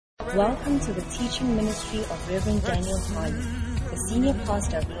Welcome to the teaching ministry of Reverend Daniel Harley, the senior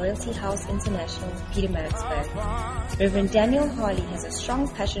pastor of Loyalty House International, Pietermaritzburg. Reverend Daniel Harley has a strong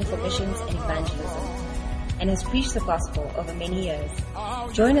passion for missions and evangelism and has preached the gospel over many years.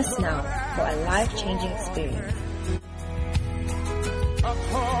 Join us now for a life-changing experience.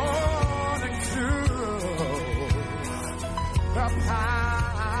 According to the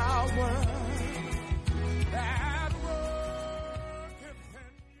power that worketh in you.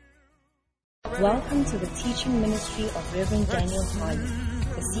 Welcome to the teaching ministry of Reverend Daniel Harley,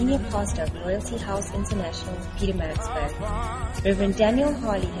 the senior pastor of Loyalty House International, Pietermaritzburg. Reverend Daniel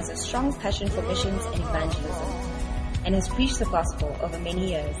Harley has a strong passion for missions and evangelism and has preached the gospel over many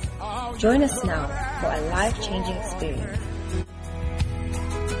years. Join us now for a life-changing experience.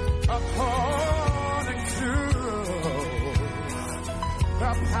 According to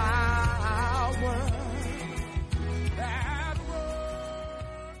the power that worketh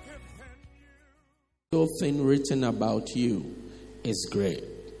in you. Thing written about you is great.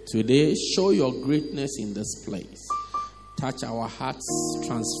 Today, show your greatness in this place. Touch our hearts,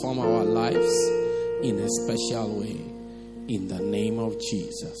 transform our lives in a special way. In the name of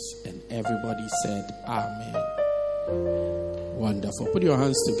Jesus. And everybody said, Amen. Wonderful. Put your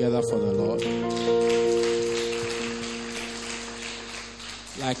hands together for the Lord.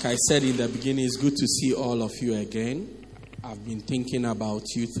 Like I said in the beginning, it's good to see all of you again. I've been thinking about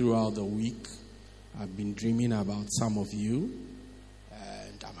you throughout the week. I've been dreaming about some of you.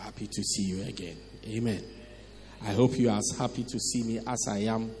 And I'm happy to see you again. Amen. I hope you are as happy to see me as I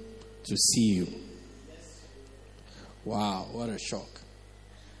am to see you. Wow, what a shock.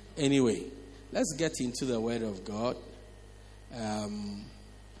 Anyway, let's get into the Word of God. I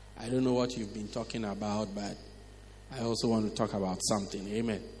don't know what you've been talking about, but I also want to talk about something.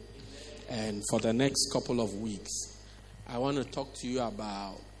 Amen. And for the next couple of weeks, I want to talk to you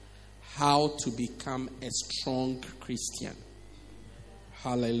about how to become a strong Christian.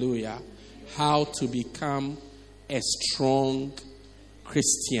 Hallelujah. How to become a strong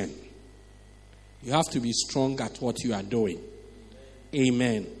Christian. You have to be strong at what you are doing.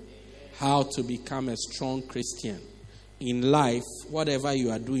 Amen. How to become a strong Christian. In life, whatever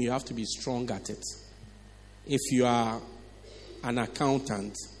you are doing, you have to be strong at it. If you are an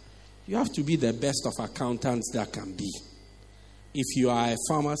accountant, you have to be the best of accountants that can be. If you are a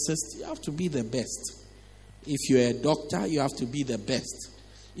pharmacist, you have to be the best. If you're a doctor, you have to be the best.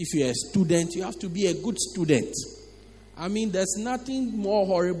 If you're a student, you have to be a good student. I mean, there's nothing more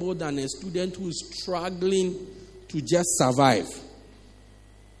horrible than a student who is struggling to just survive.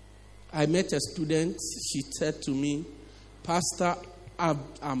 I met a student, she said to me, Pastor,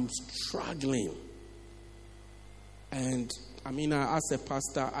 I'm struggling. And I mean, as a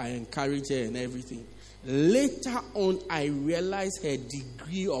pastor, I encourage her and everything. Later on, I realized her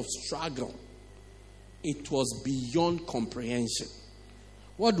degree of struggle. It was beyond comprehension.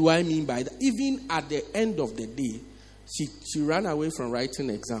 What do I mean by that? Even at the end of the day, she ran away from writing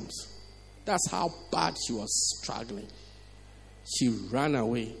exams. That's how bad she was struggling. She ran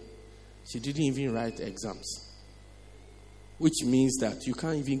away. She didn't even write exams. Which means that you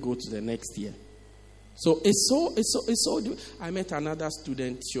can't even go to the next year. So it's so. I met another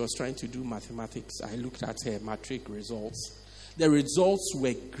student. She was trying to do mathematics. I looked at her matric results. The results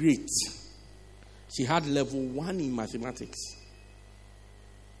were great. She had level 1 in mathematics.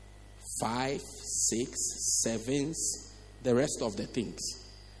 5, 6, 7s, the rest of the things.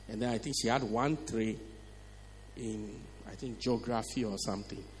 And then I think she had 1-3 in, I think, geography or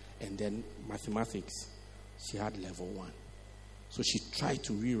something. And then mathematics, she had level 1. So she tried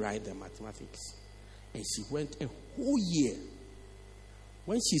to rewrite the mathematics. And she went a whole year.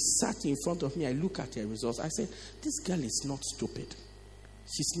 When she sat in front of me, I look at her results. I said, this girl is not stupid.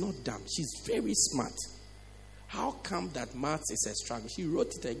 She's not dumb. She's very smart. How come that maths is a struggle? She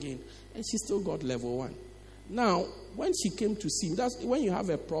wrote it again, and she still got level 1. Now, when she came to see me, that's when you have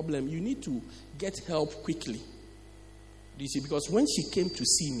a problem, you need to get help quickly. You see, because when she came to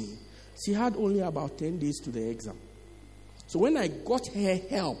see me, she had only about 10 days to the exam. So when I got her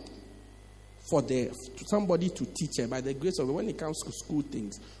help for somebody to teach her, by the grace of God, when it comes to school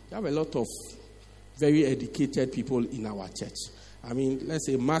things, we have a lot of very educated people in our church. I mean, let's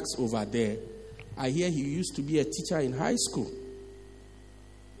say Max over there. I hear he used to be a teacher in high school.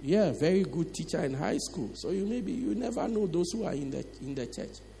 Yeah, very good teacher in high school. So you never know those who are in the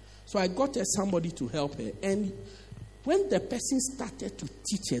church. So I got her somebody to help her. And when the person started to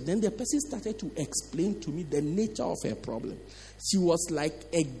teach her, then the person started to explain to me the nature of her problem. She was like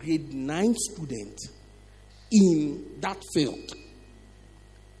a grade 9 student in that field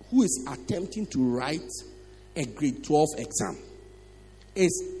who is attempting to write a grade 12 exam.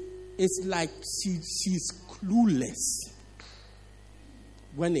 It's It's like she's clueless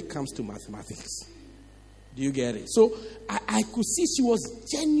when it comes to mathematics. Do you get it? So I could see she was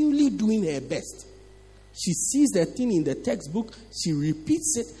genuinely doing her best. She sees the thing in the textbook, she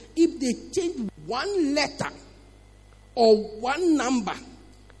repeats it. If they change one letter or one number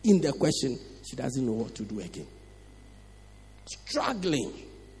in the question, she doesn't know what to do again. Struggling.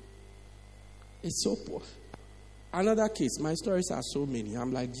 It's so poor. Another case, my stories are so many.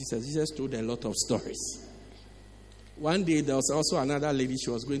 I'm like Jesus. Jesus told a lot of stories. One day, there was also another lady, she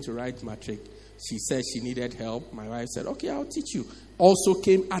was going to write matric. She said she needed help. My wife said, okay, I'll teach you. Also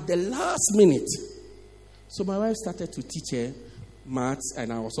came at the last minute. So my wife started to teach her maths,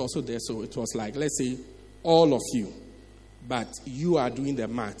 and I was also there. So it was like, let's say, all of you. But you are doing the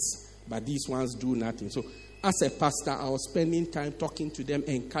maths, but these ones do nothing. So as a pastor, I was spending time talking to them,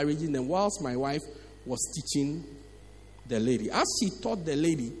 encouraging them, whilst my wife was teaching the lady. As she taught the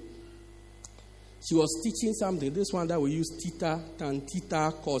lady, she was teaching something. This one that we use, theta, tan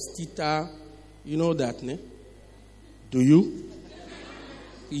theta, cos theta. You know that, ne? Do you?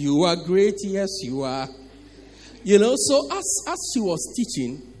 You are great, yes, you are. You know, so as she was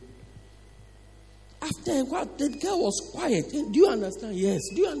teaching, after a while, the girl was quiet. Do you understand? Yes.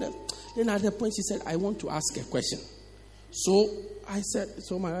 Do you understand? Then at the point, she said, I want to ask a question. So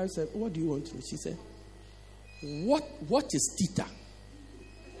my wife said, what do you want to know? She said, what is theta?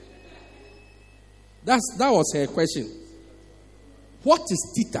 That was her question. What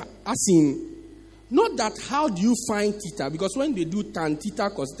is theta? As in, not that how do you find theta, because when they do tan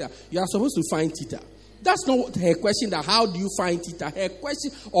theta, cos theta, you are supposed to find theta. That's not what her question, that how do you find theta? Her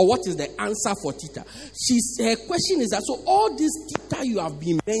question, or what is the answer for theta? Her question is that, so all this theta you have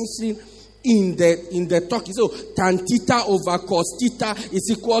been mentioning in the talk, so tan theta over cos theta is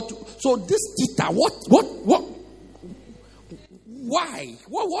equal to, so this theta, what, why?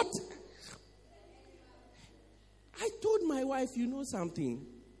 What? I told my wife, you know something?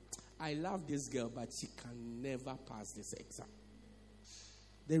 I love this girl, but she can never pass this exam.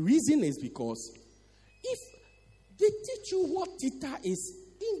 The reason is because if they teach you what theta is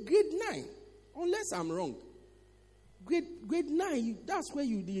in grade 9, unless I'm wrong, grade 9, that's where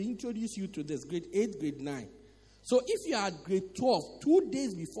they introduce you to this, grade 8, grade 9. So if you are at grade 12, 2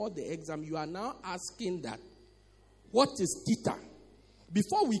 days before the exam, you are now asking that, what is theta?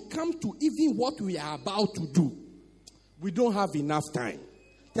 Before we come to even what we are about to do, we don't have enough time.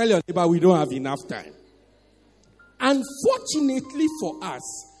 Tell your neighbor, we don't have enough time. Unfortunately for us,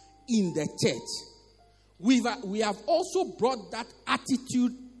 in the church, we have also brought that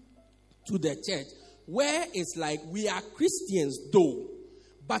attitude to the church, where it's like we are Christians though,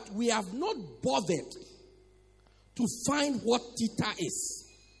 but we have not bothered to find what theta is.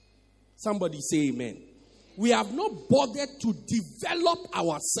 Somebody say amen. We have not bothered to develop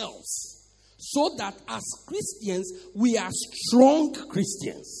ourselves so that as Christians, we are strong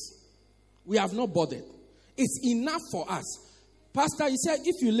Christians. We have not bothered. It's enough for us. Pastor, he said,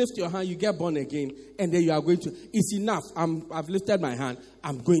 if you lift your hand, you get born again, and then you are going to, it's enough. I've lifted my hand.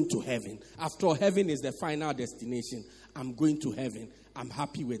 I'm going to heaven. After all, heaven is the final destination. I'm going to heaven. I'm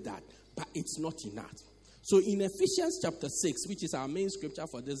happy with that. But it's not enough. So in Ephesians chapter 6, which is our main scripture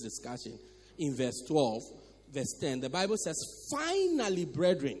for this discussion, in verse 12, verse 10, the Bible says, finally,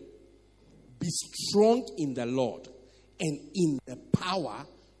 brethren, be strong in the Lord and in the power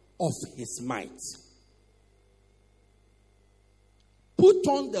of his might. Put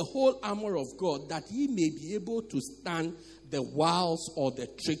on the whole armor of God that ye may be able to stand the wiles or the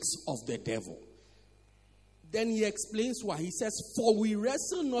tricks of the devil. Then he explains why. He says, for we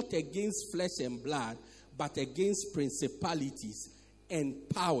wrestle not against flesh and blood, but against principalities and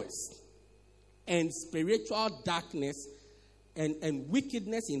powers and spiritual darkness and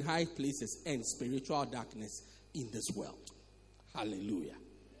wickedness in high places and spiritual darkness in this world. Hallelujah.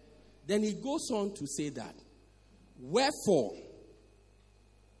 Then he goes on to say that, wherefore,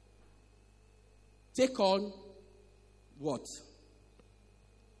 take on what?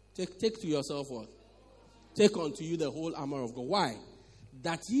 Take to yourself what? Take unto you the whole armor of God. Why?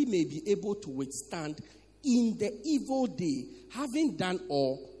 That ye may be able to withstand in the evil day, having done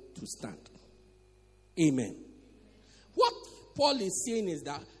all to stand. Amen. What Paul is saying is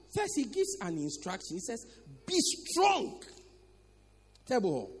that, first he gives an instruction. He says, be strong.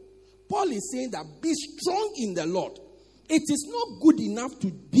 Paul is saying that be strong in the Lord. It is not good enough to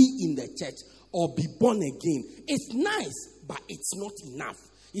be in the church or be born again. It's nice, but it's not enough.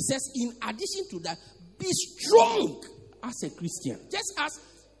 He says, in addition to that, be strong as a Christian. Just as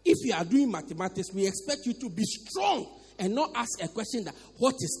if you are doing mathematics, we expect you to be strong and not ask a question that,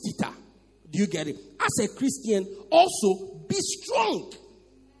 what is theta? Do you get it? As a Christian, also be strong.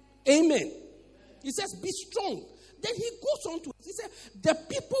 Amen. He says, be strong. Then he goes on to, he said, the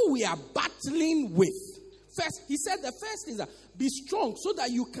people we are battling with. First, he said the first is that be strong so that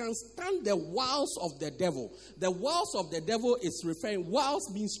you can stand the wiles of the devil. The wiles of the devil is referring,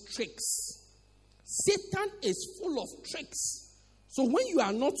 wiles means tricks. Satan is full of tricks. So when you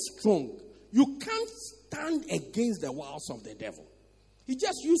are not strong, you can't stand against the wiles of the devil. He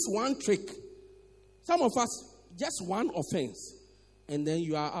just used one trick. Some of us, just one offense, and then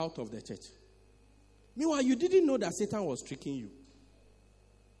you are out of the church. Meanwhile, you didn't know that Satan was tricking you.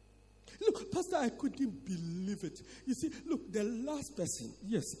 Look, Pastor, I couldn't believe it. You see, look, the last person,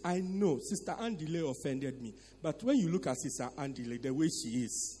 yes, I know, Sister Andile offended me. But when you look at Sister Andile, the way she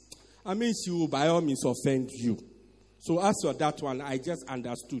is, I mean, she will by all means offend you. So as for that one, I just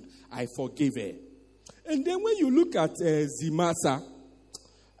understood. I forgave her. And then when you look at Zimasa,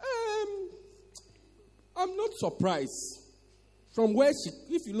 I'm not surprised. From where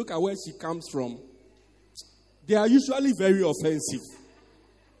if you look at where she comes from, they are usually very offensive.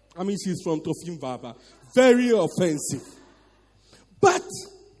 I mean, she's from Tofim Baba. Very offensive. But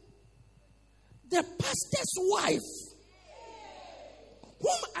the pastor's wife,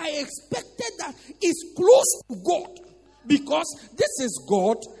 whom I expected that is close to God, because this is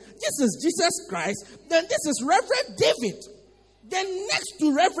God, this is Jesus Christ, then this is Reverend David. Then next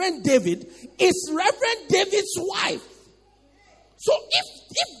to Reverend David is Reverend David's wife. So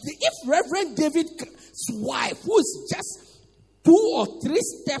if Reverend David's wife, who is just 2 or 3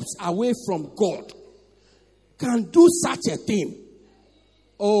 steps away from God, can do such a thing,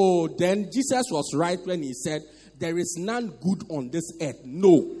 oh, then Jesus was right when he said, there is none good on this earth.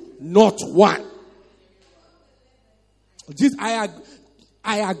 No, not one. I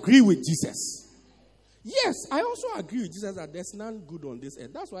agree with Jesus. Yes, I also agree with Jesus that there's none good on this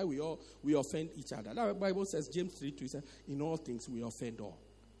earth. That's why we offend each other. That Bible says, James 3:2 says, in all things we offend all.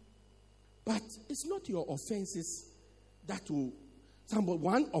 But it's not your offenses that will,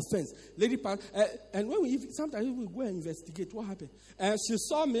 one offense. Lady Pat, and when sometimes we go and investigate what happened. And she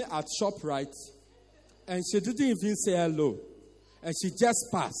saw me at ShopRite, and she didn't even say hello, and she just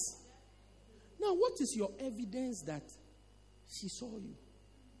passed. Now, what is your evidence that she saw you?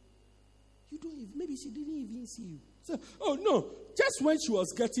 You don't even, maybe she didn't even see you. So, oh no, just when she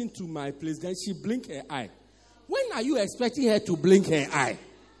was getting to my place, then she blinked her eye. When are you expecting her to blink her eye?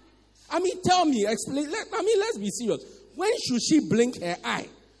 I mean, tell me, explain. Let's be serious. When should she blink her eye?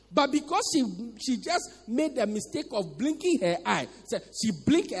 But because she just made the mistake of blinking her eye, so she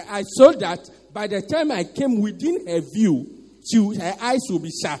blinked her eye so that by the time I came within her view, her eyes will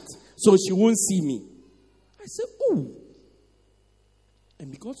be shut, so she won't see me. I said, oh.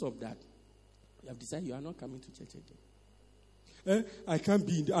 And because of that, you have decided you are not coming to church again. I can't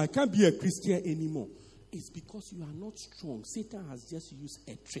be a Christian anymore. It's because you are not strong. Satan has just used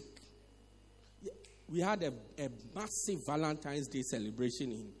a trick. We had a massive Valentine's Day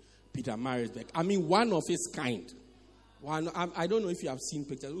celebration in Pietermaritzburg. I mean, one of its kind. I don't know if you have seen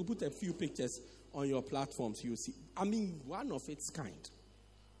pictures. We'll put a few pictures on your platforms. You'll see. I mean, one of its kind.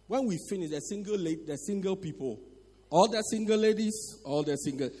 When we finished, the single people, all the single ladies,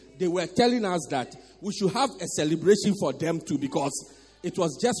 they were telling us that we should have a celebration for them too, because it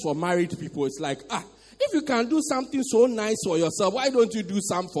was just for married people. It's like, if you can do something so nice for yourself, why don't you do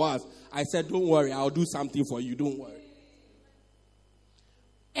some for us? I said, don't worry, I'll do something for you, don't worry.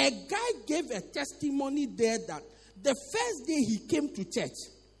 A guy gave a testimony there that the first day he came to church,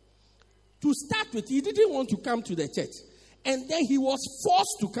 to start with, he didn't want to come to the church. And then he was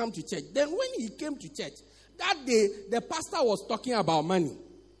forced to come to church. Then when he came to church, that day, the pastor was talking about money.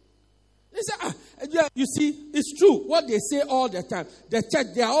 They said, yeah, you see, it's true what they say all the time. The church,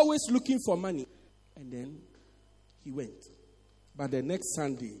 they are always looking for money. And then he went. But the next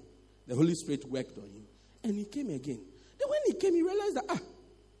Sunday, the Holy Spirit worked on him. And he came again. Then when he came, he realized that,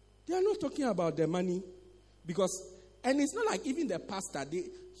 they are not talking about the money. And it's not like even the pastor,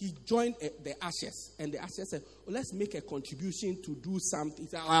 he joined the ashes. And the ashes said, let's make a contribution to do something. He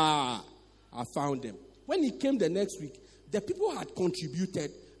said, I found them. When he came the next week, the people had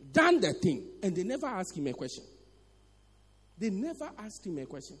contributed, done the thing, and they never asked him a question. Then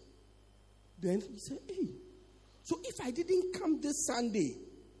he said, hey, so if I didn't come this Sunday,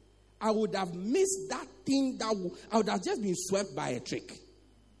 I would have missed that thing I would have just been swept by a trick.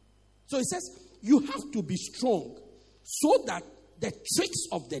 So he says, you have to be strong so that the tricks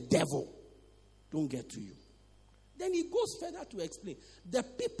of the devil don't get to you. Then he goes further to explain. The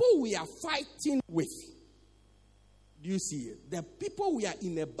people we are fighting with, do you see it? The people we are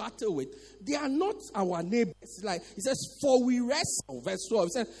in a battle with, they are not our neighbors. Like he says, for we wrestle. Verse 12,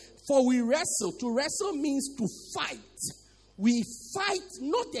 he says, for we wrestle. To wrestle means to fight We fight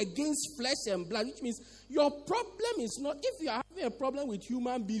not against flesh and blood, which means your problem is not, if you are having a problem with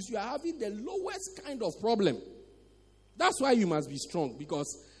human beings, you are having the lowest kind of problem. That's why you must be strong,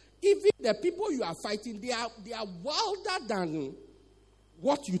 because even the people you are fighting, they are wilder than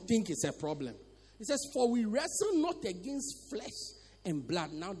what you think is a problem. He says, for we wrestle not against flesh and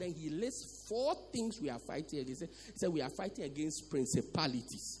blood. Now then he lists 4 things we are fighting against. He said we are fighting against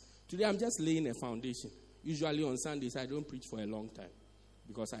principalities. Today I'm just laying a foundation. Usually on Sundays I don't preach for a long time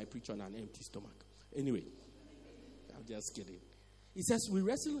because I preach on an empty stomach. Anyway, I'm just kidding. He says we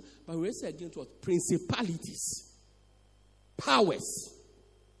wrestle against what? Principalities, powers,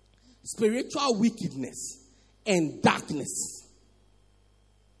 spiritual wickedness, and darkness.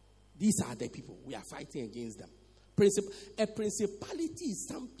 These are the people. We are fighting against them. A principality is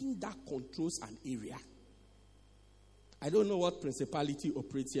something that controls an area. I don't know what principality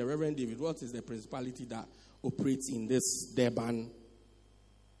operates here. Reverend David, what is the principality that operates in this Durban?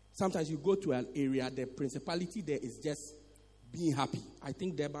 Sometimes you go to an area, the principality there is just being happy. I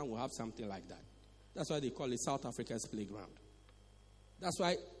think Durban will have something like that. That's why they call it South Africa's playground. That's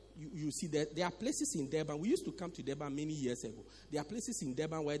why you see that there are places in Durban. We used to come to Durban many years ago. There are places in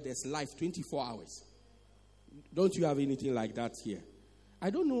Durban where there's life 24 hours. Don't you have anything like that here? I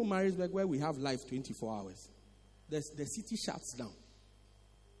don't know Maritzburg where we have life 24 hours. The city shuts down.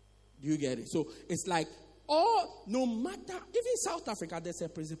 Do you get it? So it's like, no matter, even South Africa, there's a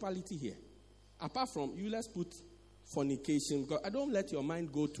principality here. Apart from, let's put fornication. Because I don't let your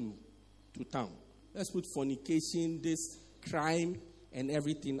mind go to town. Let's put fornication, this crime, and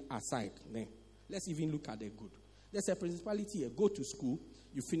everything aside. Let's even look at the good. There's a principality here. Go to school.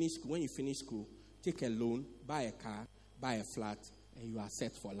 When you finish school, take a loan, buy a car, buy a flat, and you are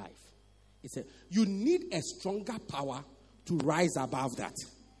set for life. You need a stronger power to rise above that.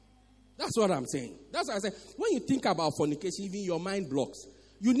 That's what I'm saying. That's what I say. When you think about fornication, even your mind blocks.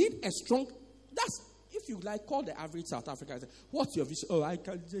 You need a strong. If you call the average South African, say, what's your vision? Oh,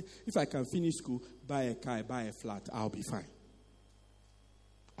 if I can finish school, buy a car, buy a flat, I'll be fine.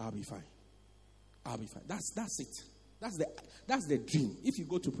 I'll be fine. That's it. That's the dream. If you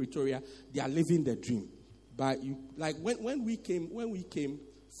go to Pretoria, they are living the dream. But when we came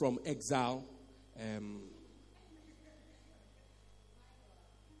from exile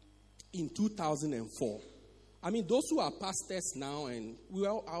in 2004. I mean, those who are pastors now, and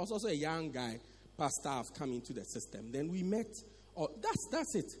I was also a young guy, pastor, have come into the system. Then we met.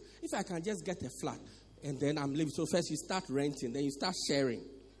 That's it. If I can just get a flat, and then I'm living. So first you start renting, then you start sharing.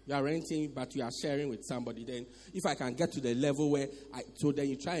 You are renting, but you are sharing with somebody. Then if I can get to the level where, so then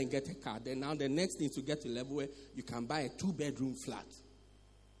you try and get a car. Then now the next thing is to get to the level where you can buy a 2-bedroom flat,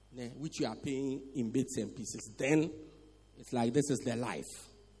 which you are paying in bits and pieces. Then it's like this is the life.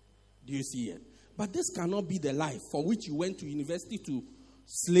 Do you see it? But this cannot be the life for which you went to university to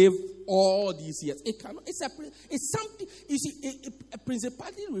slave all these years. It cannot. It's something. You see, a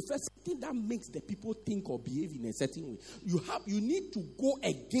principality refers to something that makes the people think or behave in a certain way. You need to go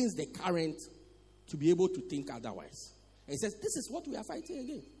against the current to be able to think otherwise. And he says, this is what we are fighting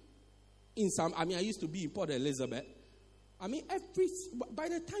against. I used to be in Port Elizabeth. By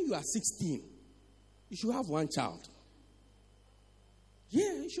the time you are 16, you should have one child.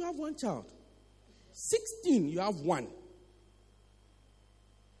 Yeah, you should have one child. 16, you have one.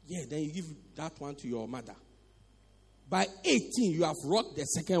 Yeah, then you give that one to your mother. By 18, you have rocked the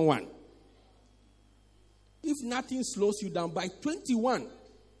second one. If nothing slows you down, by 21,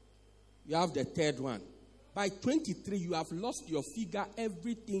 you have the third one. By 23, you have lost your figure,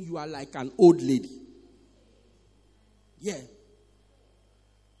 everything. You are like an old lady. Yeah.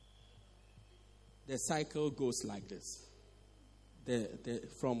 The cycle goes like this.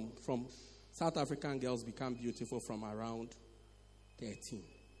 From South African girls become beautiful from around 13.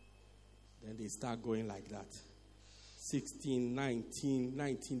 Then they start going like that. 16, 19,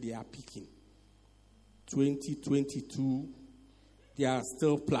 they are peaking. 20, 22, they are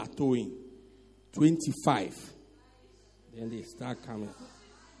still plateauing. 25, then they start coming.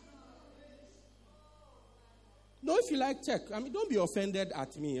 No, if you like, check. Don't be offended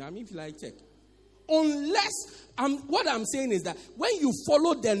at me. If you like, check. Unless, what I'm saying is that when you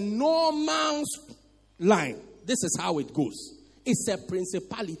follow the normal line, this is how it goes. It's a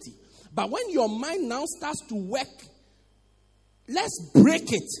principality. But when your mind now starts to work, let's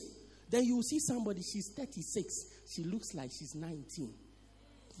break it. Then you will see somebody, she's 36. She looks like she's 19.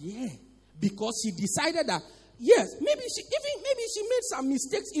 Yeah. Because she decided that, yes, maybe she made some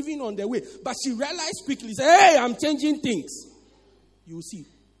mistakes even on the way. But she realized quickly, say, hey, I'm changing things. You will see,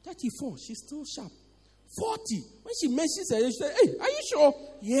 34, she's still sharp. 40, when she mentions her, she said, hey, are you sure?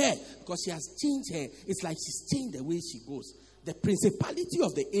 Yeah, because she has changed her. It's like she's changed the way she goes. the principality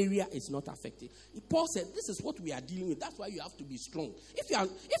of the area is not affected. Paul said, this is what we are dealing with. That's why you have to be strong.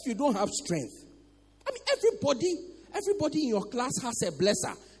 If you don't have strength, I mean, everybody in your class has a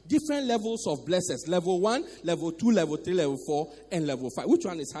blesser. Different levels of blessers. Level 1, level 2, level 3, level 4, and level 5. Which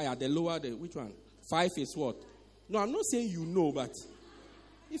one is higher? The lower, which one? 5 is what? No, I'm not saying you know, but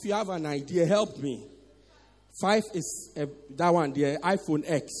if you have an idea, help me. 5 is that one, the iPhone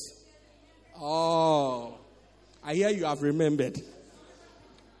X. Oh, I hear you have remembered.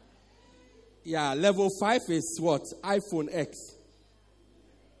 Yeah, level 5 is what? iPhone X.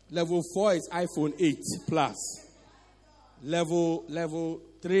 Level 4 is iPhone 8 Plus. Level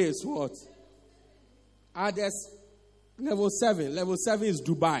 3 is what? Others, level 7. Level 7 is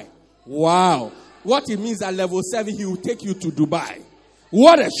Dubai. Wow. What it means at level 7, he will take you to Dubai.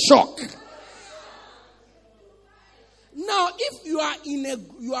 What a shock. Now, if you are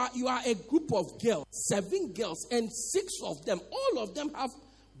you are a group of girls, 7 girls, and 6 of them, all of them have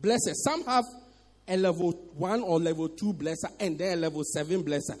blessers. Some have a level 1 or level 2 blesser, and then a level 7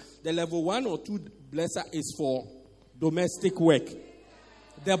 blesser. The level 1 or 2 blesser is for domestic work.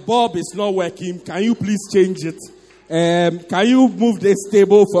 The bulb is not working. Can you please change it? Can you move this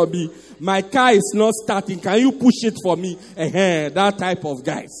table for me? My car is not starting. Can you push it for me? That type of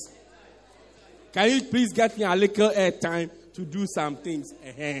guys. Can you please get me a little airtime to do some things?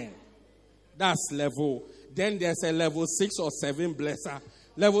 That's level. Then there's a level 6 or 7 blesser.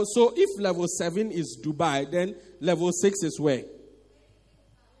 So if level 7 is Dubai, then level 6 is where?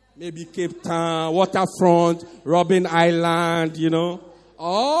 Maybe Cape Town, Waterfront, Robben Island, you know.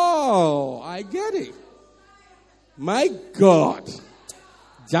 Oh, I get it. My God.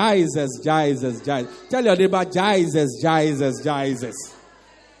 Jesus. Tell your neighbor, Jesus.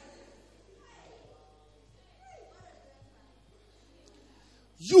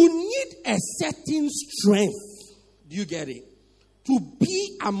 You need a certain strength. Do you get it? To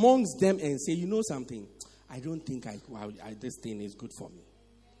be amongst them and say, you know something? I don't think this thing is good for me.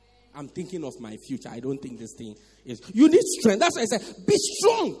 I'm thinking of my future. I don't think this thing is. You need strength. That's why I said, be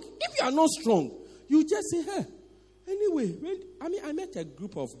strong. If you are not strong, you just say, hey. Anyway, I met a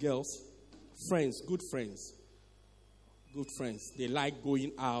group of girls, friends, good friends. They like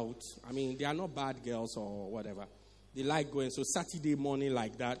going out. I mean, they are not bad girls or whatever. They like going. So Saturday morning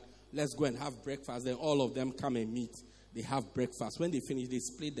like that, let's go and have breakfast. Then all of them come and meet. They have breakfast. When they finish, they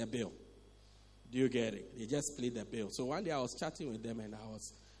split the bill. Do you get it? They just split the bill. So one day I was chatting with them and I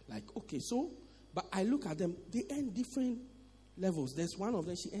was like, okay, so, but I look at them, they earn different levels. There's one of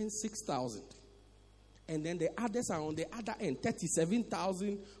them, she earns 6,000. And then the others are on the other end,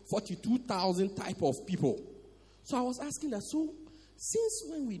 37,000, 42,000 type of people. So I was asking that, so since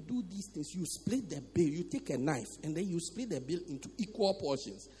when we do these things, you split the bill, you take a knife, and then you split the bill into equal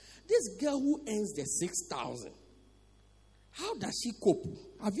portions. This girl who earns the 6,000, how does she cope?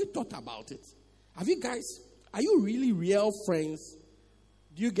 Have you thought about it? Are you really real friends?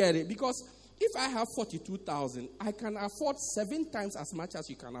 Do you get it? Because if I have 42,000, I can afford 7 times as much as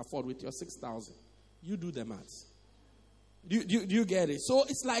you can afford with your 6,000. You do the maths. Do you get it? So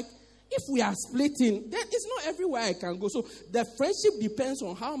it's like, if we are splitting, then it's not everywhere I can go. So the friendship depends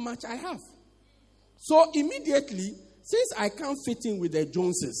on how much I have. So immediately, since I can't fit in with the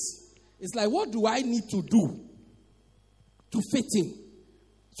Joneses, it's like, what do I need to do to fit in?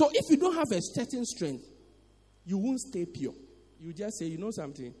 So if you don't have a certain strength, you won't stay pure. You just say, you know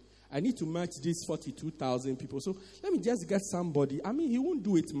something? I need to match these 42,000 people. So let me just get somebody. I mean, he won't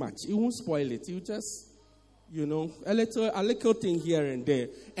do it much. He won't spoil it. He'll just, you know, a little thing here and there.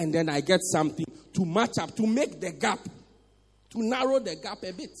 And then I get something to match up, to make the gap, to narrow the gap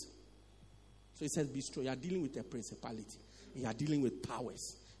a bit. So he says, be strong. You are dealing with a principality. You are dealing with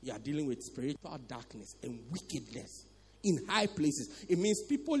powers. You are dealing with spiritual darkness and wickedness in high places. It means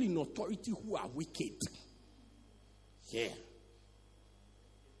people in authority who are wicked. Yeah.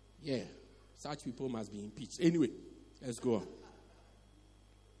 Such people must be impeached. Anyway, let's go on.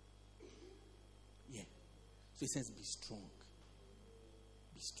 Yeah. So he says, be strong.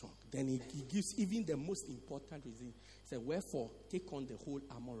 Be strong. Then he gives even the most important reason. He said, wherefore, take on the whole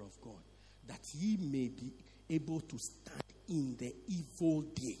armor of God, that ye may be able to stand in the evil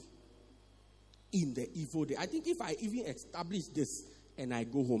day. In the evil day. I think if I even establish this and I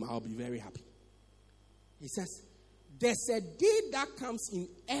go home, I'll be very happy. He says, there's a day that comes in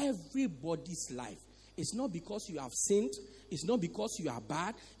everybody's life. It's not because you have sinned. It's not because you are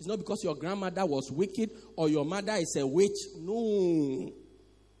bad. It's not because your grandmother was wicked or your mother is a witch. No.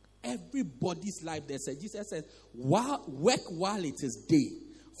 Everybody's life, Jesus says, work while it is day,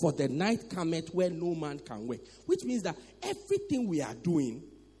 for the night cometh where no man can work. Which means that everything we are doing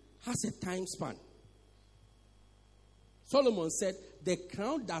has a time span. Solomon said, the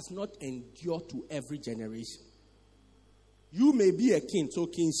crown does not endure to every generation. You may be a king, so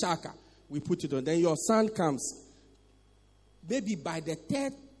King Shaka, we put it on. Then your son comes. Maybe by the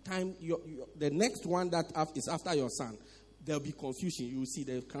third time, the next one that is after your son, there'll be confusion. You will see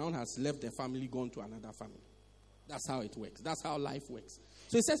the crown has left the family, gone to another family. That's how it works. That's how life works.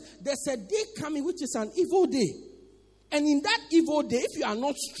 So it says, there's a day coming which is an evil day. And in that evil day, if you are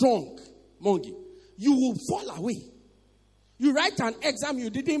not strong, Mongi, you will fall away. You write an exam,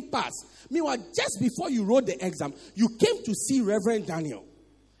 you didn't pass. Meanwhile, just before you wrote the exam, you came to see Reverend Daniel.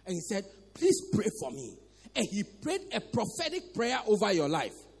 And he said, please pray for me. And he prayed a prophetic prayer over your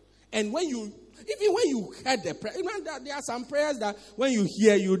life. And even when you heard the prayer, there are some prayers that when you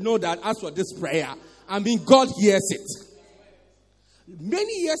hear, you know that as for this prayer, God hears it.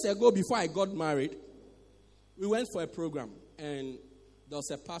 Many years ago, before I got married, we went for a program. And there was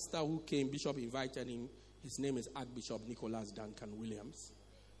a pastor who came, Bishop invited him. His name is Archbishop Nicholas Duncan Williams.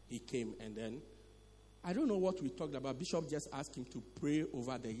 He came and then, I don't know what we talked about. Bishop just asked him to pray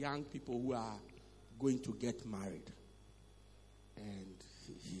over the young people who are going to get married. And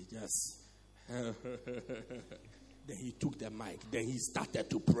he just, then he took the mic. Then he started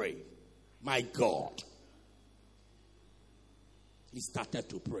to pray. My God. He started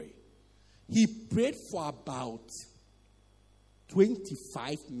to pray. He prayed for about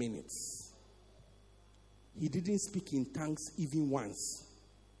 25 minutes. He didn't speak in tongues even once.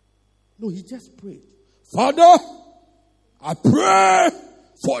 No, he just prayed. Father, I pray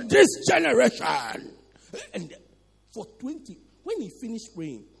for this generation. And for 20, when he finished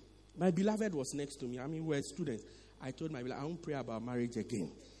praying, my beloved was next to me. We were students. I told my beloved, I won't pray about marriage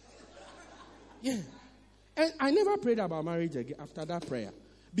again. Yeah. And I never prayed about marriage again after that prayer.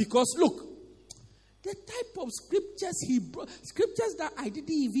 Because look, the type of scriptures he brought, scriptures that I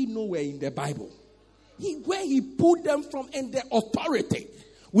didn't even know were in the Bible. Where he pulled them from and the authority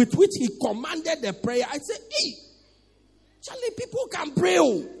with which he commanded the prayer. I said, hey, Charlie, people can pray.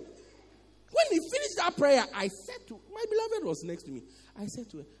 When he finished that prayer, I said to, my beloved was next to me. I said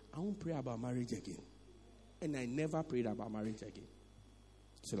to her, I won't pray about marriage again. And I never prayed about marriage again.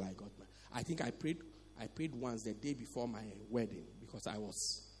 Till I got married. I think I prayed once the day before my wedding because I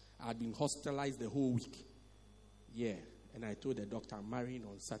had been hospitalized the whole week. Yeah. And I told the doctor, I'm marrying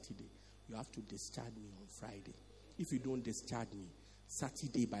on Saturday. You have to discharge me on Friday. If you don't discharge me,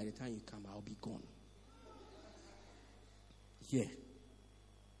 Saturday, by the time you come, I'll be gone. Yeah.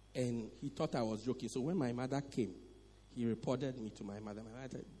 And he thought I was joking. So when my mother came, he reported me to my mother. My mother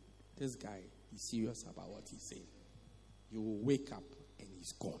said, this guy is serious about what he's saying. You will wake up and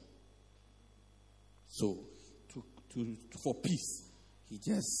he's gone. So, for peace, he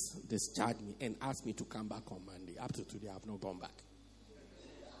just discharged me and asked me to come back on Monday. Up to today, I have not gone back.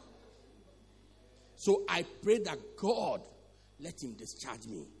 So I prayed that God let him discharge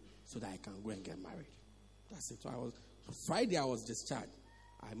me so that I can go and get married. That's it. So Friday I was discharged.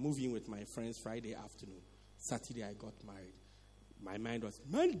 I moved in with my friends Friday afternoon. Saturday I got married. My mind was,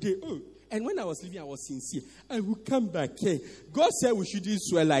 Monday, And when I was leaving, I was sincere. I will come back. Hey, God said we shouldn't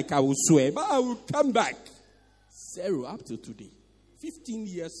swear like I will swear, but I will come back. 0 up to today. 15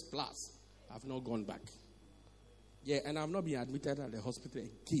 years plus. I've not gone back. Yeah, and I've not been admitted at the hospital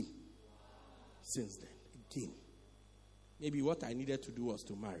again. Since then, again. Maybe what I needed to do was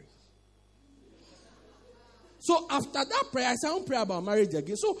to marry. So after that prayer, I said, I won't pray about marriage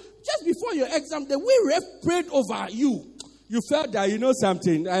again. So just before your exam, the way Ref prayed over you, you felt that you know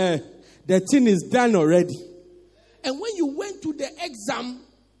something. The thing is done already. And when you went to the exam,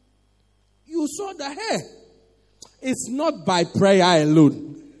 you saw that, hey, it's not by prayer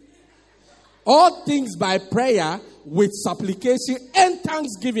alone. All things by prayer with supplication and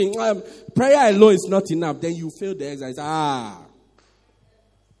thanksgiving. Prayer alone is not enough. Then you fail the exam.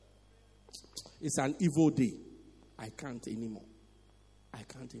 It's an evil day. I can't anymore.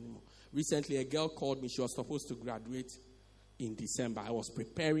 Recently, a girl called me. She was supposed to graduate in December. I was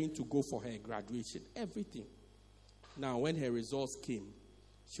preparing to go for her graduation. Everything. Now, when her results came,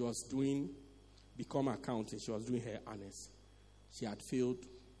 she was become accountant. She was doing her honors. She had failed,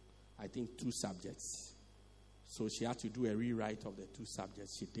 I think, 2 subjects. So she had to do a rewrite of the 2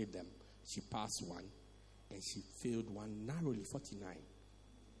 subjects. She did them. She passed 1, and she failed 1 narrowly, 49.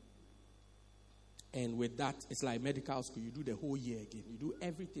 And with that, it's like medical school. You do the whole year again. You do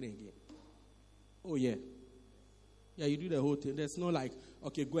everything again. Oh, yeah. Yeah, you do the whole thing. There's no like,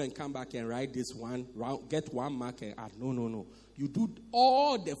 okay, go and come back and write this one, get 1 mark and add. No. You do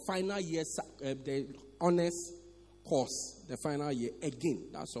all the final year, the honors course, the final year again.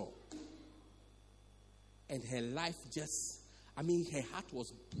 That's all. And her life her heart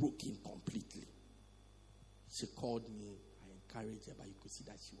was broken completely. She called me. I encouraged her, but you could see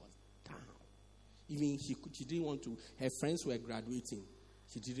that she was down. Even she didn't want to. Her friends were graduating.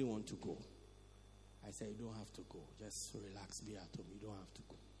 She didn't want to go. I said, you don't have to go. Just relax, be at home. You don't have to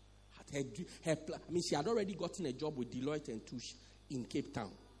go. She had already gotten a job with Deloitte and Touche in Cape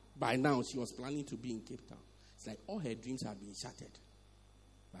Town. By now, she was planning to be in Cape Town. It's like all her dreams had been shattered.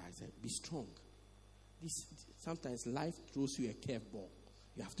 But I said, be strong. Sometimes life throws you a curveball.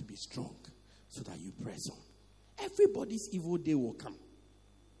 You have to be strong so that you press on. Everybody's evil day will come.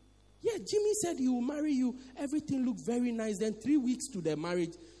 Yeah, Jimmy said he will marry you. Everything looked very nice. Then 3 weeks to the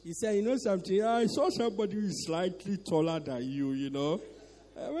marriage, he said, you know something? I saw somebody who is slightly taller than you, you know.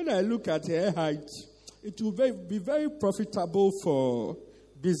 When I look at her height, it will be very profitable for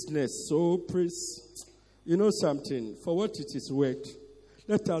business. So, please, you know something? For what it is worth,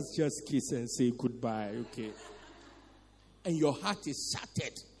 let us just kiss and say goodbye, okay? And your heart is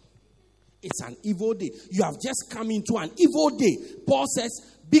shattered. It's an evil day. You have just come into an evil day. Paul says,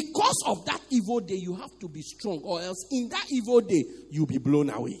 because of that evil day, you have to be strong, or else in that evil day, you'll be blown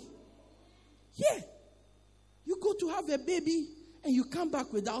away. Yeah. You go to have a baby, and you come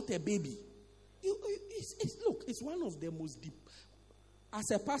back without a baby. Look, it's one of the most deep. As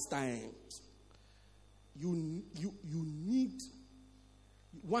a pastor, you need,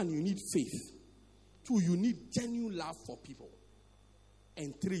 one, you need faith. 2, you need genuine love for people.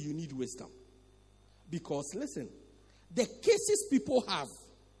 And 3, you need wisdom. Because, listen, the cases people have,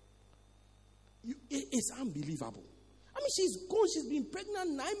 it's unbelievable. I mean, she's gone, she's been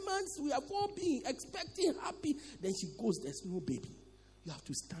pregnant 9 months, we have all been expecting, happy. Then she goes, there's no baby. You have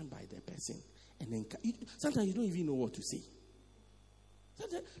to stand by the person. And then, sometimes you don't even know what to say.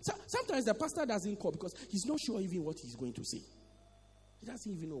 Sometimes the pastor doesn't call because he's not sure even what he's going to say. He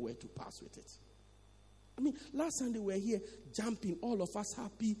doesn't even know where to pass with it. I mean, last Sunday we were here jumping, all of us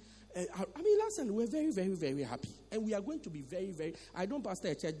happy. Last Sunday we were very, very, very happy. And we are going to be very, very... I don't pastor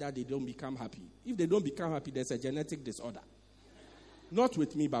a church that they don't become happy. If they don't become happy, there's a genetic disorder. Not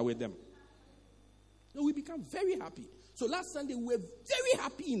with me, but with them. So we become very happy. So last Sunday we were very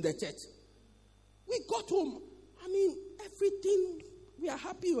happy in the church. We got home. I mean, everything... We are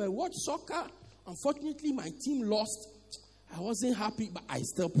happy. We watched soccer. Unfortunately, my team lost. I wasn't happy, but I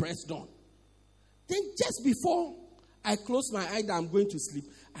still pressed on. Then just before I close my eye that I'm going to sleep,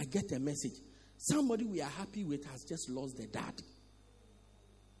 I get a message. Somebody we are happy with has just lost their dad.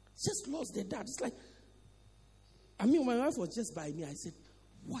 Just lost their dad. It's like, my wife was just by me. I said,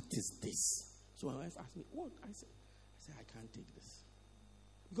 what is this? So my wife asked me, what? I said, I can't take this.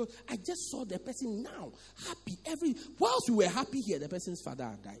 Because I just saw the person now happy. Whilst we were happy here, the person's father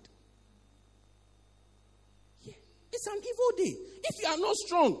had died. Yeah. It's an evil day. If you are not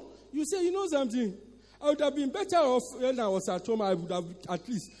strong, you say, you know something? I would have been better off when I was at home. I would have at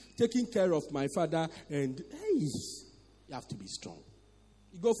least taken care of my father. And hey, you have to be strong.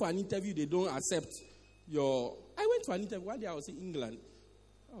 You go for an interview, they don't accept your... I went for an interview. One day I was in England.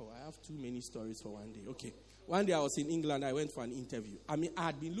 Oh, I have too many stories for one day. Okay. One day I was in England. I went for an interview. I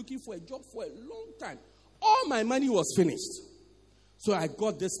had been looking for a job for a long time. All my money was finished. So I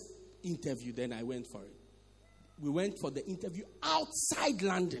got this interview. Then I went for it. We went for the interview outside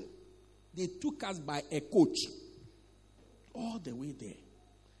London. They took us by a coach all the way there.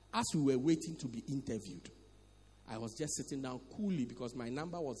 As we were waiting to be interviewed, I was just sitting down coolly because my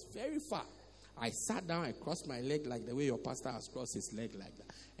number was very far. I sat down, I crossed my leg like the way your pastor has crossed his leg like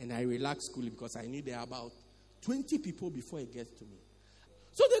that. And I relaxed coolly because I knew there are about 20 people before it gets to me.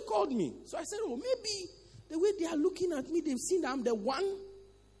 So they called me. So I said, maybe the way they are looking at me, they've seen that I'm the one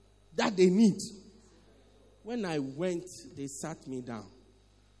that they need. When I went, they sat me down.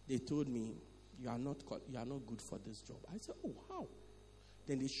 They told me, you are not good for this job. I said, oh, how?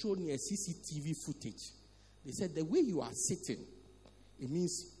 Then they showed me a CCTV footage. They said, the way you are sitting, it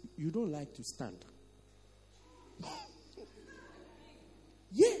means you don't like to stand.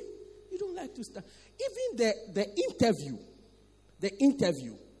 Yeah, you don't like to stand. Even the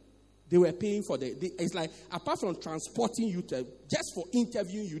interview, they were paying for it's like, apart from transporting you just for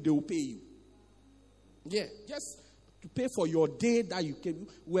interviewing you, they will pay you. Yeah, just to pay for your day that you came.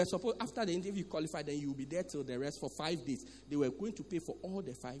 We were supposed, after the interview qualified, then you will be there till the rest for 5 days. They were going to pay for all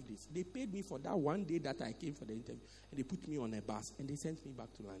the 5 days. They paid me for that one day that I came for the interview. And they put me on a bus and they sent me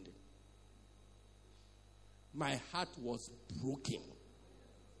back to London. My heart was broken.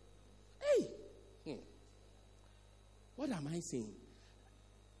 Hey! What am I saying?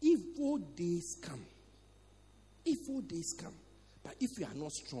 Evil days come. Evil days come. But if you are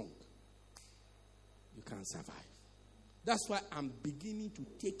not strong, you can't survive. That's why I'm beginning to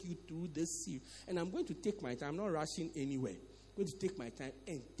take you through this series. And I'm going to take my time. I'm not rushing anywhere. I'm going to take my time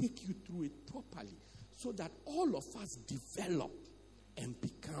and take you through it properly so that all of us develop and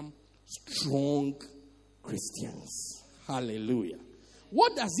become strong Christians. Hallelujah.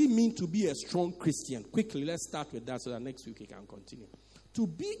 What does it mean to be a strong Christian? Quickly, let's start with that so that next week we can continue. To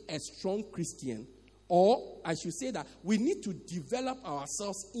be a strong Christian, or I should say that we need to develop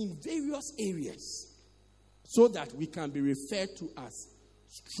ourselves in various areas so that we can be referred to as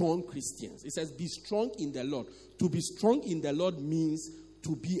strong Christians. It says, be strong in the Lord. To be strong in the Lord means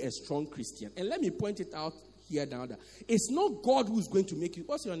to be a strong Christian. And let me point it out here down there. It's not God who's going to make you.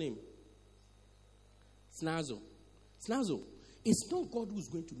 What's your name? Snazo. It's not God who's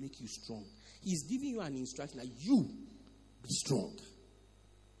going to make you strong. He's giving you an instruction that you be strong.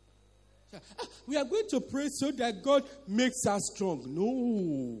 We are going to pray so that God makes us strong.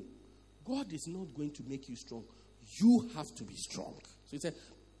 No. God is not going to make you strong. You have to be strong. So he said,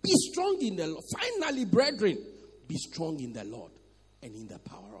 be strong in the Lord. Finally, brethren, be strong in the Lord and in the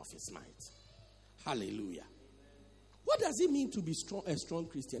power of his might. Hallelujah. What does it mean to be strong, a strong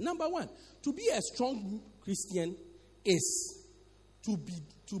Christian? Number one, to be a strong Christian is to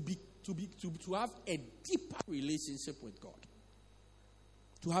have a deeper relationship with God.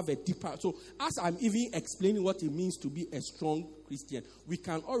 To have a deeper. So as I'm even explaining what it means to be a strong Christian, we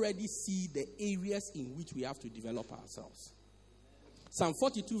can already see the areas in which we have to develop ourselves. Psalm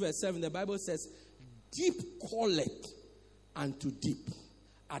 42 verse 7, the Bible says, deep calleth unto deep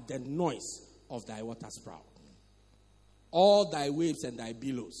at the noise of thy watersprout. All thy waves and thy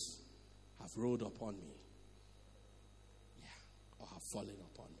billows have rolled upon me. Or have fallen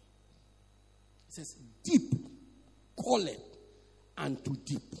upon me. It says, deep calleth unto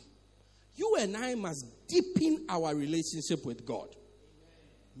deep. You and I must deepen our relationship with God.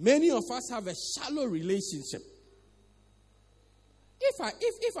 Many of us have a shallow relationship.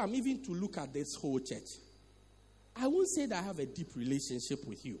 If I'm even to look at this whole church, I won't say that I have a deep relationship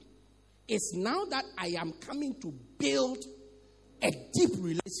with you. It's now that I am coming to build a deep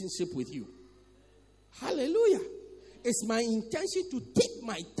relationship with you. Hallelujah. It's my intention to take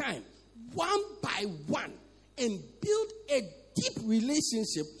my time one by one and build a deep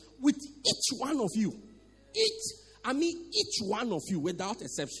relationship with each one of you. Each one of you without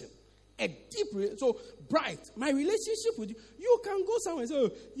exception. A deep so Bright, my relationship with you, you can go somewhere and say,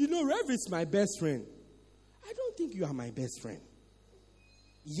 oh, Rev is my best friend. I don't think you are my best friend.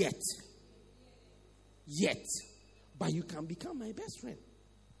 Yet. But you can become my best friend.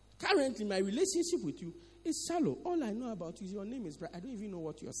 Currently, my relationship with you is shallow. All I know about you is your name is Bright. I don't even know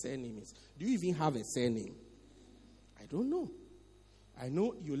what your surname is. Do you even have a surname? I don't know. I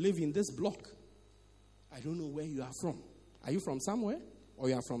know you live in this block. I don't know where you are from. Are you from somewhere? Or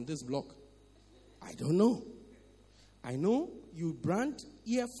you are from this block? I don't know. I know you brand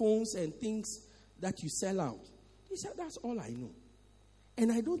earphones and things that you sell out. He said, that's all I know.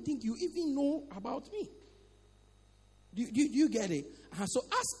 And I don't think you even know about me. Do you get it? So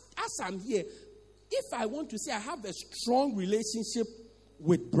as I'm here, if I want to say I have a strong relationship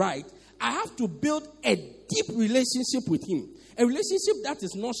with Bright, I have to build a deep relationship with him. A relationship that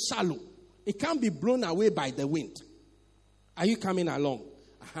is not shallow. It can't be blown away by the wind. Are you coming along?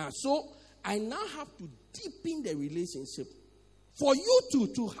 So I now have to deepen the relationship. For you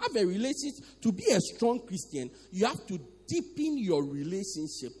to have a relationship, to be a strong Christian, you have to deepen your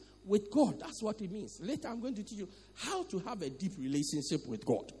relationship with God. That's what it means. Later I'm going to teach you how to have a deep relationship with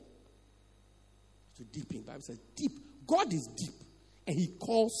God. To deepen. The Bible says deep. God is deep. And he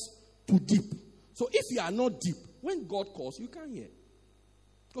calls to deep. So if you are not deep, when God calls, you can't hear.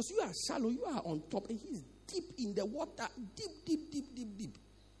 Because you are shallow, you are on top, and he's deep in the water. Deep.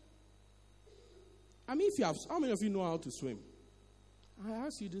 If you have, how many of you know how to swim? I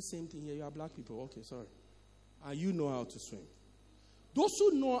ask you the same thing here. You are black people. Okay, sorry. And you know how to swim. Those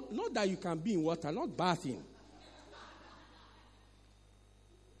who know, not that you can be in water, not bathing.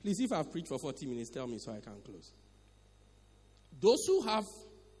 Please, if I've preached for 40 minutes, tell me so I can close. Those who have,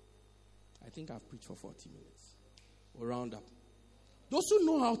 I think I've preached for 40 minutes. We'll round up. Those who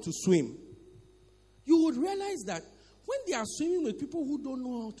know how to swim, you would realize that when they are swimming with people who don't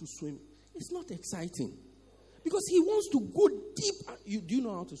know how to swim, it's not exciting. Because he wants to go deep. Do you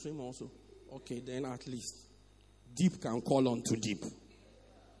know how to swim also? Okay, then at least deep can call on to deep.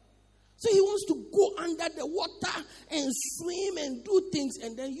 So he wants to go under the water and swim and do things,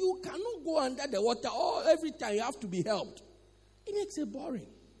 and then you cannot go under the water every time. You have to be helped. It makes it boring.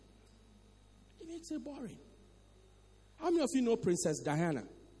 How many of you know Princess Diana?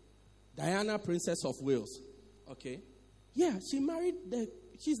 Diana, Princess of Wales. Okay? Yeah,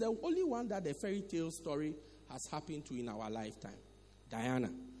 she's the only one that the fairy tale story has happened to in our lifetime. Diana.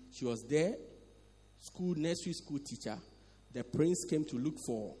 She was there, nursery school teacher. The prince came to look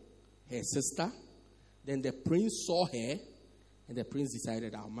for her sister, Then the prince saw her, and the prince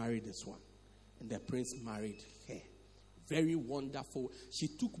decided, I'll marry this one. And the prince married her. Very wonderful. She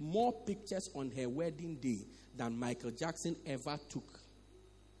took more pictures on her wedding day than Michael Jackson ever took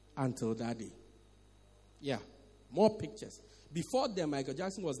until that day. Yeah, more pictures. Before then, Michael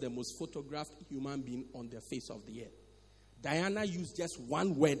Jackson was the most photographed human being on the face of the earth. Diana used just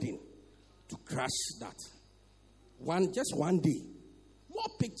one wedding to crash that. Just one day. More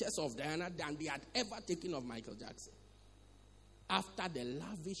pictures of Diana than they had ever taken of Michael Jackson. After the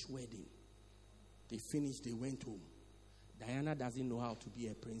lavish wedding, they finished, they went home. Diana doesn't know how to be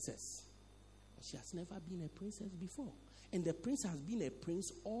a princess. She has never been a princess before. And the prince has been a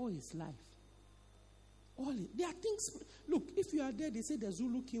prince all his life. There are things, look, if you are there, they say the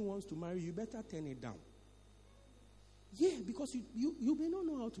Zulu king wants to marry you, better turn it down. Yeah, because you may not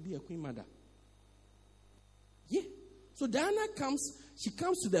know how to be a queen mother. Yeah. So Diana comes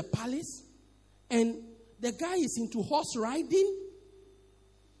to the palace, and the guy is into horse riding,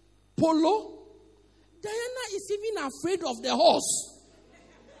 polo. Diana is even afraid of the horse.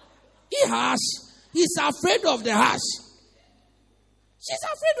 He's afraid of the horse. She's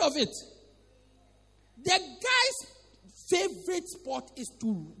afraid of it. The guy's favorite sport is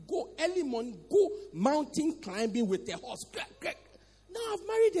to go early morning, go mountain climbing with the horse. Now I've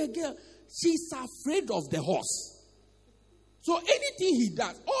married a girl. She's afraid of the horse. So anything he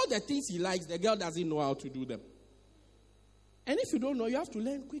does, all the things he likes, the girl doesn't know how to do them. And if you don't know, you have to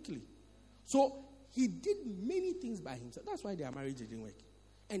learn quickly. So he did many things by himself. That's why their marriage didn't work.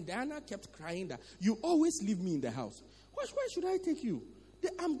 And Diana kept crying that, you always leave me in the house. Where should I take you?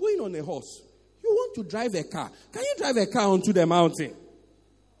 I'm going on a horse. You want to drive a car. Can you drive a car onto the mountain?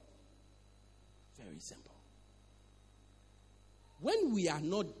 Very simple. When we are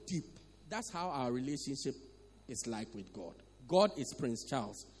not deep, that's how our relationship is like with God. God is Prince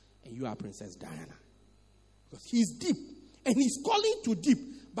Charles, and you are Princess Diana. Because he's deep, and he's calling to deep.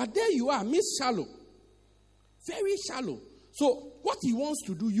 But there you are, Miss Shallow. Very shallow. So what he wants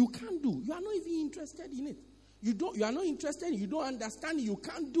to do, you can't do. You are not even interested in it. You are not interested, you don't understand, you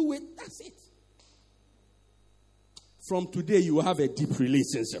can't do it. That's it. From today, you will have a deep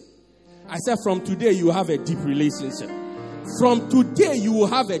relationship. I said from today, you will have a deep relationship. From today, you will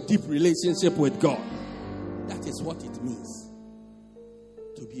have a deep relationship with God. That is what it means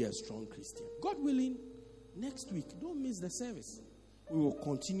to be a strong Christian. God willing, next week, don't miss the service. We will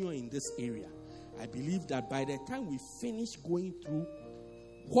continue in this area. I believe that by the time we finish going through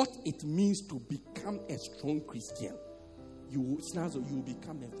what it means to become a strong Christian, you will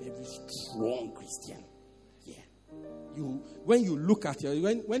become a very strong Christian. When you look at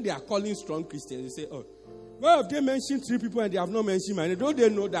it, when they are calling strong Christians, you say, oh, why have they mentioned 3 people and they have not mentioned my name? Don't they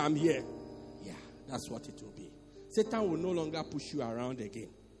know that I'm here? Yeah, that's what it will be. Satan will no longer push you around again.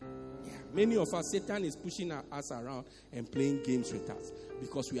 Yeah, many of us, Satan is pushing us around and playing games with us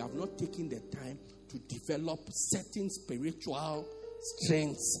because we have not taken the time to develop certain spiritual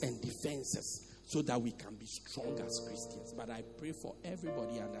strengths and defenses so that we can be strong as Christians. But I pray for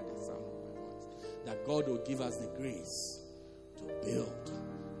everybody under the sound of my voice that God will give us the grace to build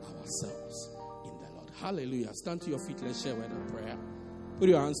ourselves in the Lord. Hallelujah. Stand to your feet. Let's share a word of prayer. Put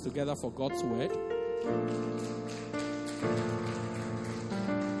your hands together for God's word.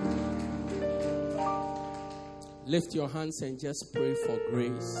 Lift your hands and just pray for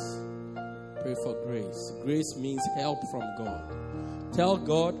grace. Pray for grace. Grace means help from God. Tell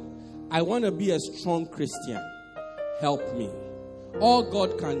God, I want to be a strong Christian. Help me. All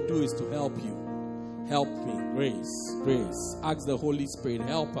God can do is to help you. Help me. Grace. Grace. Ask the Holy Spirit,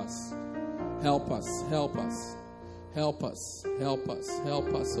 help us. Help us. Help us. Help us. Help us.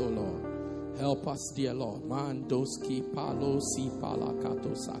 Help us, oh Lord. Help us, dear Lord. Mandoski palo si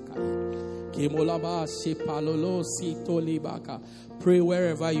palakato sakai. Kimolaba si palolo si tolibaka. Pray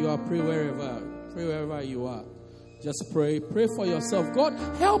wherever you are. Pray wherever you are. Just pray. Pray for yourself. God,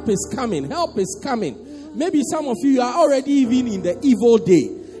 help is coming. Help is coming. Maybe some of you are already even in the evil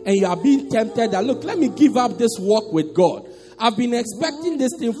day. And you are being tempted that, look, let me give up this walk with God. I've been expecting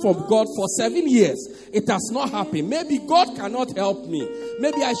this thing from God for 7 years. It has not happened. Maybe God cannot help me.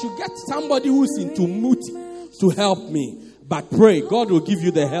 Maybe I should get somebody who's into muti to help me. But pray. God will give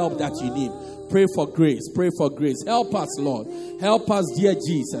you the help that you need. Pray for grace. Pray for grace. Help us, Lord. Help us, dear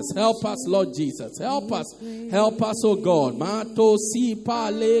Jesus. Help us, Lord Jesus. Help us. Help us, oh God. Mato si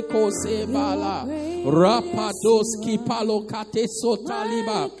pale ko se bala. Rapados ki palo kate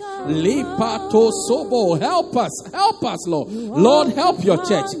sotaliba. Lipato sobo. Help us. Help us, Lord. Lord, help your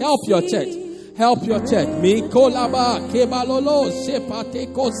church. Help your church. Help your church. Mikolaba kebalolo sepate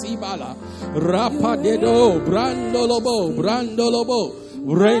kosibala. Rapadedo brandolobo.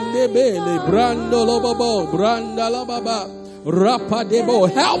 Rendebele, Brandolobobo, Brandalababa, Rapadebo.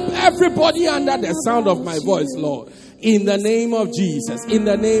 Help everybody under the sound of my voice, Lord. In the name of Jesus. In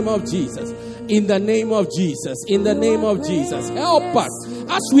the name of Jesus. In the name of Jesus. In the name of Jesus. Help us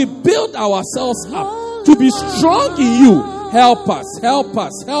as we build ourselves up to be strong in you. Help us. Help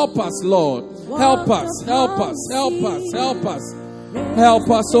us. Help us, Lord. Help us. Help us. Help us. Help us. Help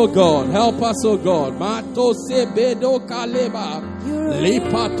us, oh God. Help us, oh God. Mato sebedo kaleba.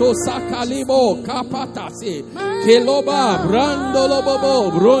 Lipato sakalibo kapatase. Keloba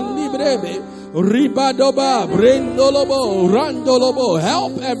brandolobobo brondi brebe. Ribadoba brendolobo randolobo.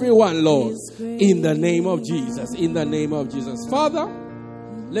 Help everyone, Lord. In the name of Jesus. In the name of Jesus. Father,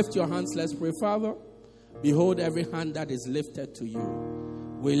 lift your hands. Let's pray. Father, behold every hand that is lifted to you.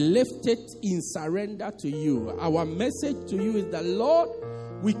 We lift it in surrender to you. Our message to you is that, Lord,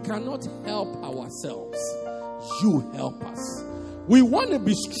 we cannot help ourselves. You help us. We want to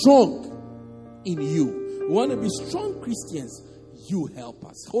be strong in you. We want to be strong Christians. You help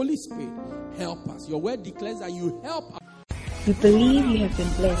us. Holy Spirit, help us. Your word declares that you help us. We believe you have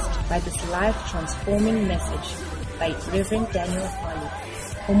been blessed by this life-transforming message by Reverend Daniel Harley.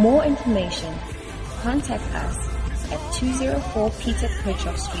 For more information, contact us at 204 Peter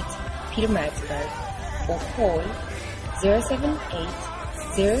Kirchhoff Street, Pietermaritzburg, or call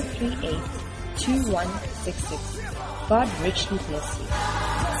 078-038-2166. God richly bless you.